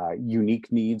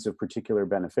unique needs of particular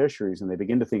beneficiaries, and they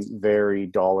begin to think very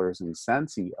dollars and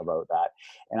centsy about that.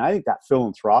 And I think that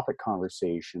philanthropic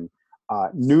conversation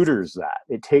neuters that.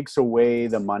 It takes away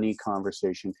the money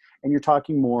conversation, and you're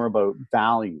talking more about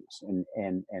values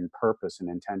and purpose and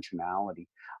intentionality.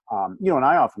 And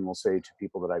I often will say to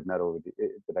people that I've met over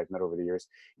the years,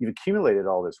 you've accumulated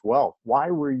all this wealth. Why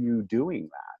were you doing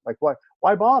that? Like,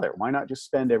 why bother? Why not just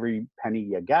spend every penny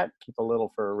you get, keep a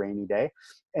little for a rainy day?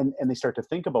 And they start to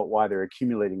think about why they're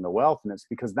accumulating the wealth. And it's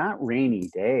because that rainy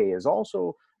day is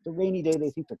also the rainy day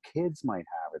they think their kids might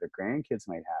have or their grandkids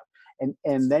might have.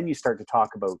 And then you start to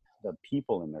talk about the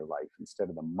people in their life instead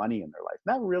of the money in their life.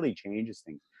 And that really changes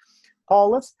things.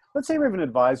 Paul, let's say we have an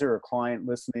advisor or client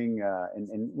listening,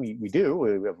 and we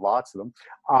have lots of them,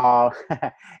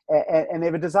 and they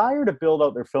have a desire to build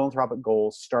out their philanthropic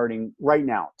goals starting right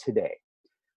now, today.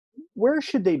 Where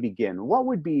should they begin? What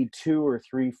would be 2 or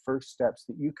 3 first steps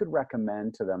that you could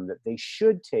recommend to them that they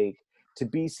should take to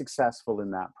be successful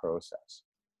in that process?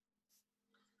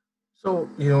 So,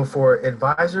 for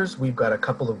advisors, we've got a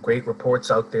couple of great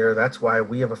reports out there. That's why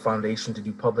we have a foundation to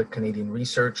do public Canadian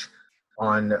research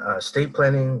on estate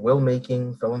planning, will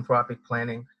making, philanthropic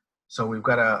planning. So we've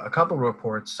got a couple of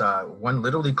reports, one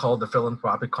literally called The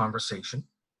Philanthropic Conversation,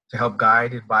 to help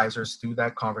guide advisors through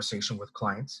that conversation with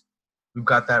clients. We've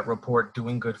got that report,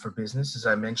 Doing Good for Business, as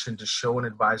I mentioned, to show an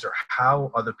advisor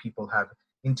how other people have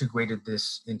integrated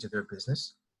this into their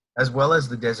business, as well as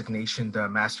the designation, the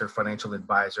Master Financial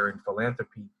Advisor in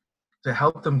Philanthropy, to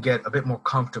help them get a bit more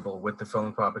comfortable with the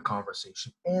philanthropic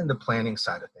conversation and the planning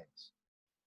side of things.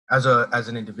 As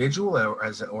an individual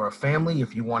or a family,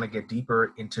 if you want to get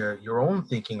deeper into your own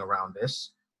thinking around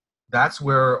this, that's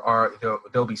where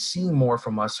they'll be seeing more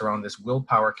from us around this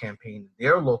willpower campaign in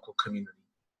their local community,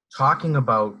 talking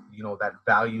about that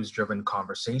values driven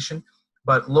conversation.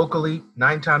 But locally,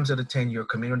 9 times out of 10, your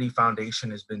community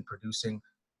foundation has been producing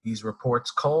these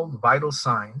reports called Vital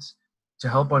Signs to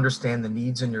help understand the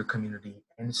needs in your community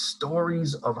and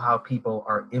stories of how people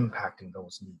are impacting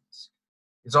those needs.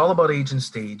 It's all about age and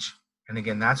stage. And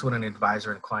again, that's what an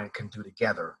advisor and client can do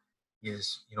together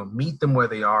is, meet them where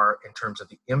they are in terms of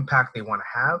the impact they want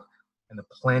to have and the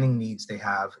planning needs they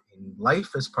have in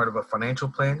life as part of a financial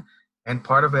plan and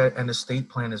part of an estate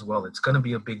plan as well. It's going to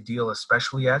be a big deal,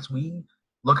 especially as we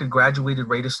look at graduated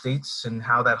rate estates and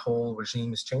how that whole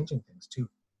regime is changing things too.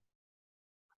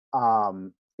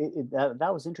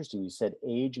 That was interesting. You said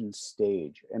age and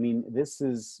stage. I mean, this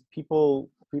is people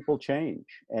change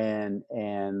and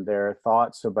their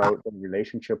thoughts about the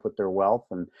relationship with their wealth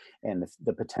and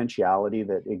the potentiality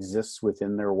that exists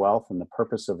within their wealth and the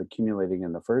purpose of accumulating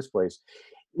in the first place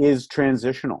is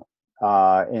transitional.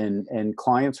 And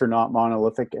clients are not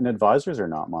monolithic and advisors are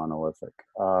not monolithic.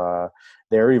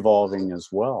 They're evolving as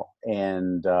well.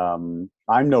 And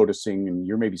I'm noticing, and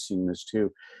you're maybe seeing this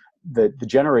too, that the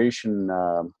generation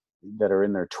that are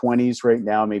in their 20s right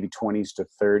now, maybe 20s to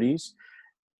 30s,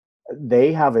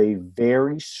 they have a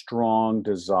very strong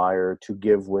desire to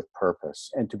give with purpose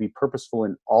and to be purposeful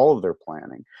in all of their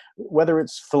planning, whether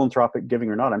it's philanthropic giving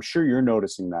or not. I'm sure you're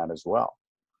noticing that as well.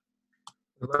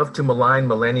 I love to malign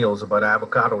millennials about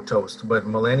avocado toast, but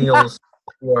millennials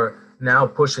who are now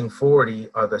pushing 40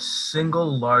 are the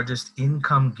single largest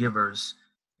income givers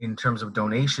in terms of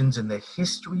donations in the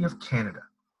history of Canada.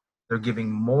 They're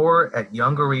giving more at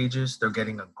younger ages. They're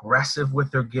getting aggressive with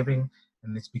their giving.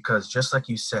 And it's because, just like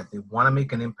you said, they want to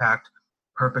make an impact.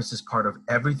 Purpose is part of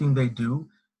everything they do.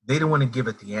 They don't want to give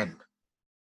at the end.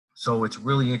 So it's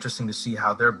really interesting to see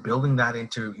how they're building that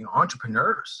into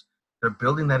entrepreneurs. They're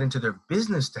building that into their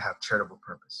business to have charitable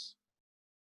purpose.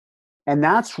 And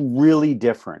that's really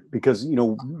different because,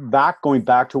 going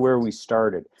back to where we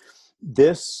started,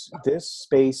 this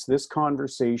space, this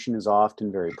conversation is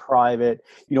often very private.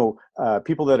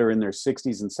 People that are in their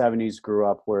 60s and 70s grew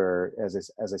up where,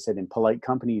 as I said, in polite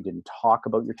company, you didn't talk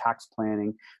about your tax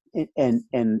planning,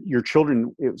 and your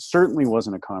children, it certainly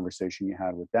wasn't a conversation you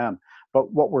had with them.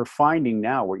 But what we're finding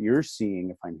now, what you're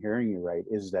seeing, if I'm hearing you right,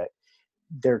 is that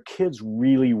their kids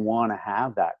really want to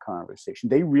have that conversation.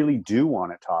 They really do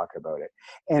want to talk about it.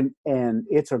 And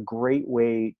it's a great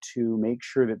way to make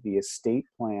sure that the estate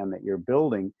plan that you're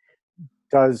building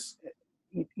does,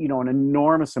 an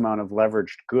enormous amount of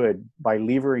leveraged good by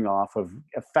levering off of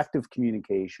effective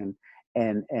communication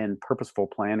and purposeful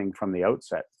planning from the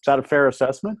outset. Is that a fair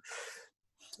assessment?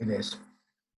 It is.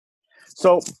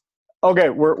 So, okay,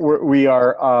 we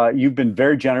are. You've been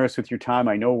very generous with your time.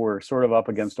 I know we're sort of up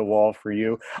against a wall for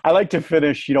you. I like to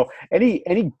finish.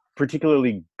 Any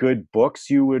particularly good books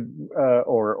you would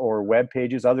or web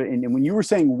pages other. And when you were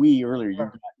saying we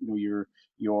earlier, you're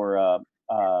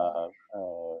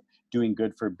doing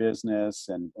good for business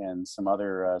and some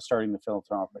other starting the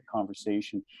philanthropic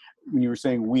conversation. When you were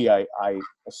saying we, I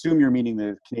assume you're meaning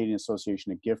the Canadian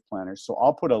Association of Gift Planners. So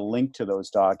I'll put a link to those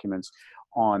documents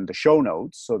on the show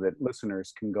notes so that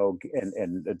listeners can go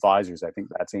and advisors, I think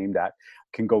that's aimed at,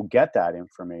 can go get that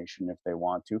information if they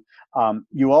want to.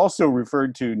 You also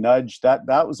referred to Nudge.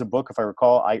 That was a book, if I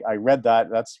recall. I read that.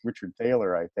 That's Richard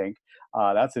Thaler, I think.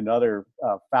 That's another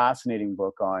fascinating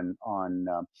book on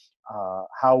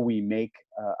how we make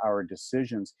our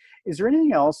decisions. Is there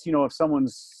anything else, if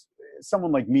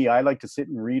someone like me, I like to sit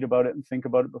and read about it and think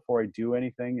about it before I do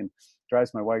anything, and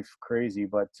drives my wife crazy.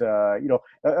 But are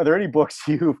there any books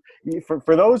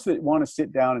for those that want to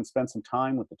sit down and spend some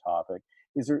time with the topic?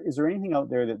 Is there anything out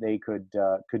there that they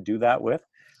could do that with?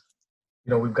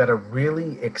 We've got a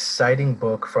really exciting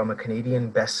book from a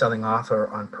Canadian best-selling author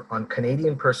on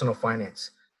Canadian personal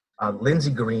finance,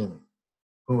 Lindsay Green,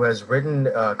 who has written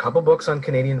a couple books on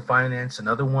Canadian finance,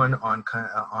 another one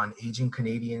on aging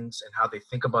Canadians and how they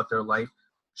think about their life.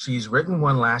 She's written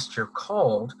one last year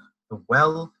called The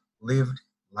Well-Lived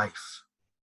Life.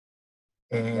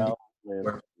 And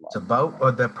it's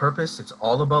about the purpose. It's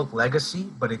all about legacy,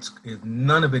 but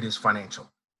none of it is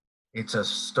financial. It's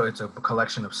a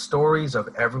collection of stories of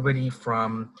everybody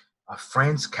from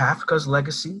Franz Kafka's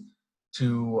legacy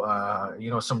to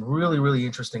some really, really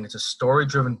interesting. It's a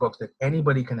story-driven book that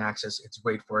anybody can access. It's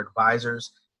great for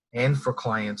advisors and for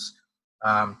clients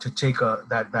to take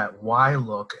that why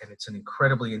look. And it's an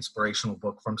incredibly inspirational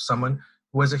book from someone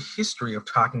who has a history of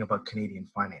talking about Canadian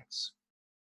finance.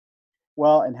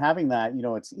 Well, and having that,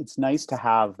 it's nice to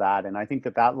have that, and I think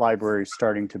that library is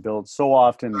starting to build. So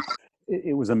often,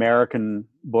 it was American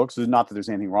books. Not that there's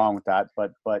anything wrong with that,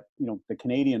 but the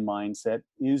Canadian mindset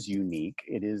is unique.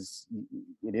 It is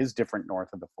different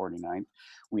north of the 49th.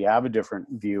 We have a different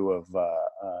view of the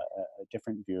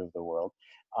world,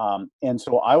 and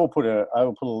so I will put a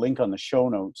link on the show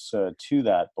notes to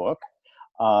that book,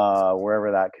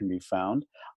 wherever that can be found.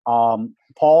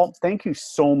 Paul, thank you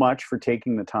so much for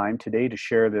taking the time today to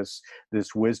share this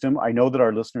wisdom. I know that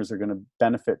our listeners are going to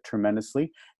benefit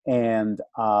tremendously, and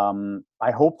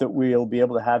I hope that we'll be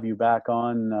able to have you back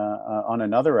on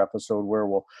another episode where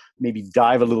we'll maybe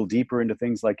dive a little deeper into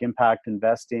things like impact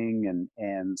investing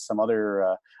and some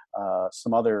other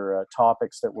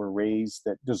topics that were raised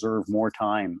that deserve more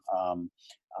time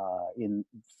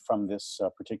from this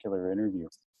particular interview.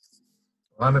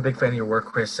 Well, I'm a big fan of your work,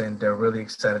 Chris, and really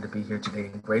excited to be here today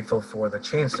and grateful for the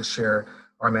chance to share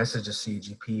our message of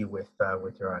CGP with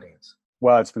your audience.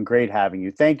 Well, it's been great having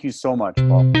you. Thank you so much,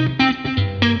 Paul.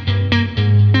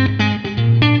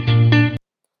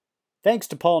 Thanks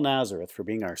to Paul Nazareth for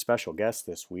being our special guest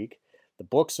this week. The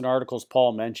books and articles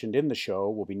Paul mentioned in the show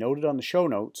will be noted on the show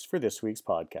notes for this week's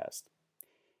podcast.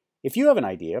 If you have an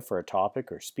idea for a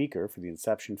topic or speaker for the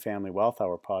Inception Family Wealth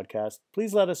Hour podcast,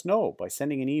 please let us know by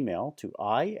sending an email to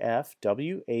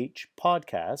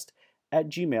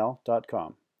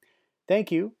ifwhpodcast@gmail.com.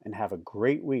 Thank you and have a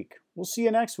great week. We'll see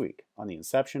you next week on the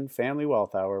Inception Family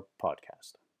Wealth Hour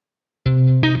podcast.